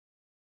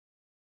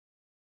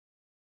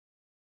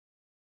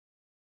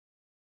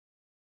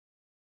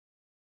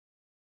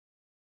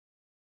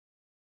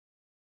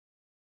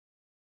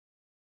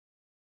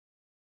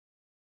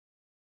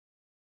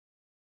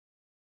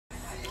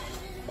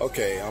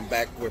Okay, I'm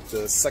back with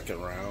the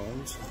second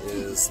round.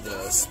 Is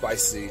the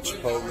spicy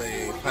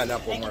chipotle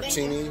pineapple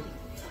martini,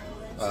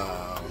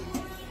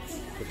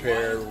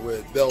 prepared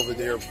with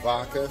Belvedere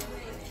vodka,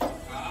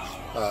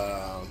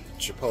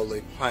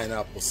 chipotle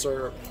pineapple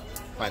syrup,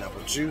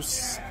 pineapple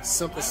juice,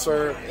 simple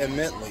syrup, and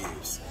mint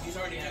leaves.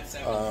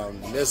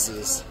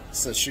 Mrs.,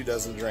 since she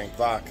doesn't drink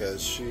vodka,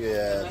 she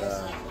had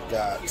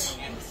got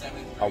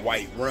a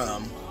white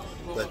rum,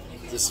 but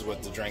this is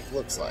what the drink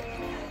looks like.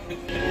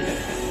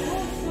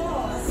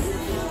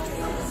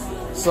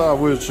 So I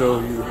will show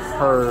you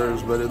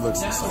hers, but it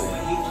looks the same.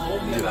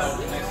 You know,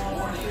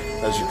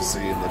 as you can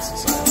see, it looks the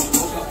same.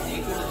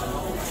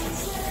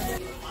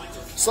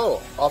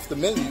 So, off the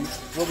menu,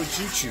 what would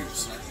you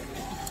choose?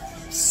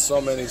 So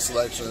many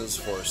selections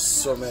for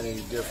so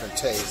many different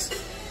tastes.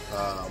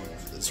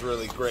 It's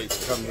really great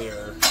to come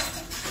here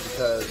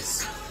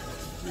because,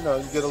 you know,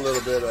 you get a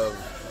little bit of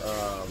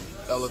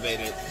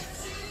elevated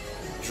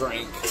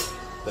drink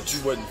that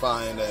you wouldn't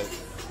find at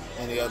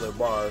any other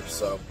bar.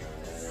 So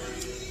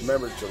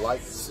remember to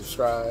like,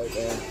 subscribe,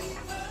 and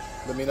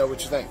let me know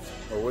what you think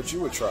or what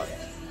you would try.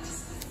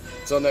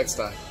 Until next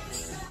time.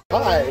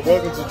 Hi,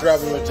 welcome to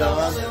Traveling with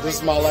John. This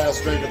is my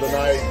last drink of the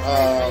night.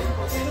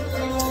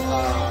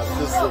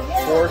 This is the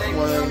fourth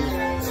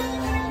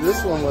one.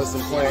 This one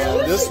wasn't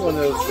planned. This one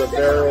is the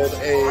barreled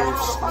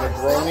aged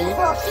Negroni,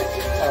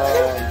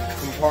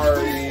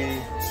 Campari,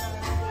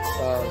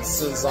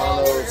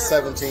 Cinzano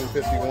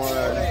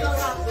 1751,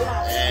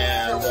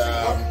 and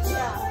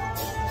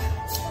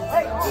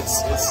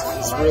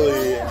it's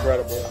really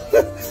incredible.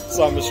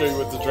 So I'm gonna show you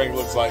what the drink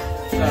looks like.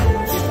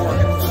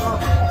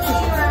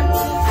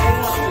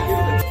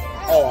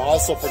 Oh, I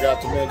also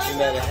forgot to mention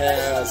that it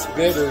has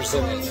bitters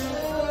in it,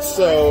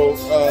 so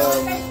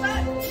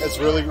it's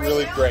really,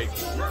 really great.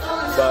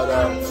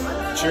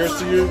 But cheers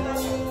to you.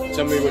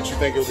 Tell me what you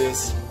think of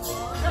this.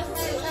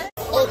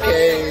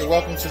 Okay,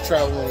 welcome to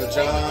Traveling with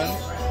John.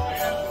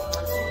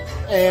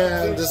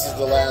 And this is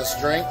the last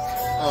drink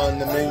on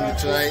the menu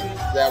tonight.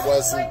 That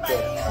wasn't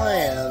the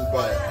plan,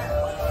 but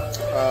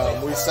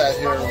we sat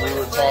here and we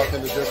were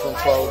talking to different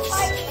folks.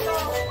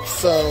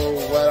 So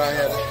what I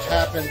had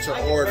happened to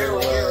order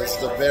was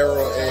the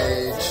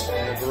barrel-aged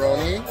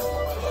Negroni.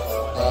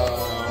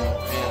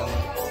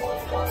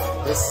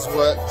 And this is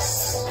what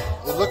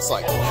it looks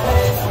like.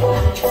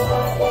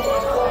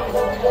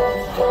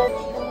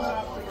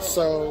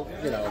 So,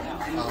 you know,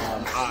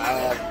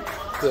 I add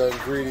the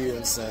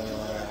ingredients and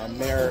I'm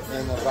there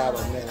in about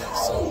a minute.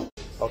 So,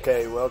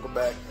 okay, welcome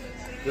back.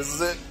 This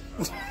is it.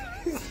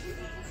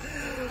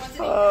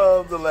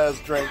 The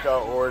last drink I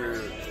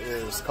ordered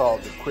is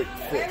called the Quick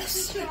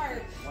Fix.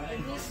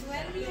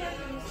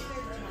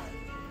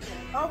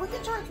 Oh, we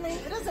can charge me.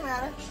 It doesn't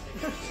matter.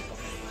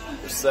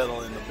 We're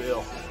settling the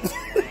bill.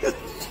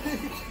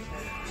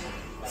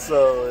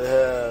 So it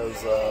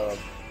has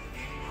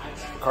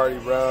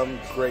Bacardi rum,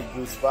 Grey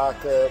Goose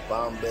vodka,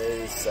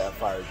 Bombay,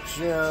 Sapphire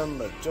Gem,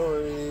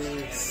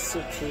 Majori,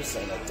 citrus,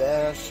 and a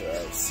dash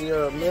of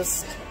Sierra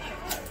Mist,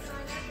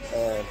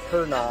 and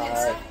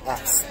Pernod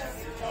Apps.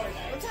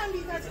 What time do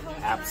you guys close?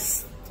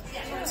 Apps.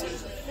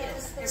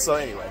 So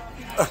anyway,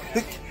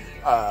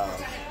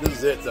 this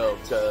is it though,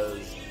 because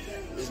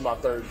this is my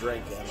third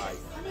drink in like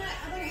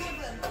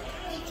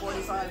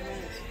 45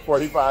 minutes.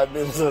 45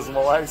 minutes, as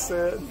my wife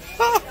said.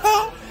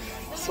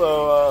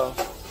 So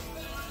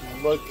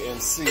look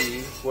and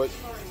see what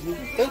you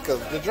think of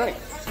the drink.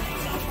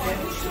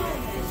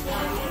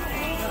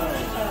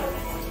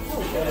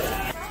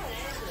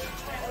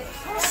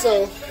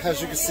 So,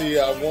 as you can see,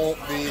 I won't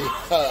be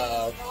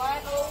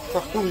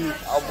probably.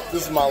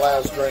 This is my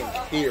last drink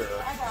here,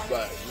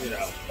 but you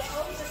know,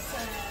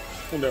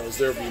 who knows?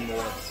 There'll be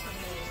more.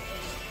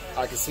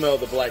 I can smell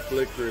the black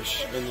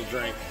licorice in the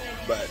drink,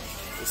 but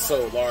it's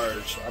so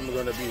large. I'm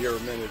going to be here a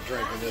minute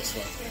drinking this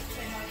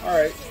one. All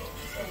right.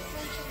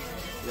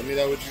 Let me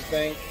know what you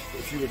think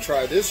if you would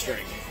try this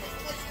drink.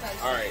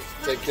 All right.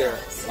 Take care.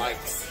 Like,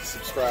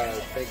 subscribe.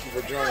 Thank you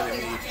for joining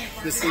me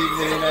this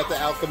evening at the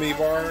Alchemy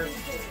bar.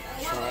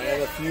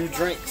 Trying a few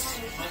drinks.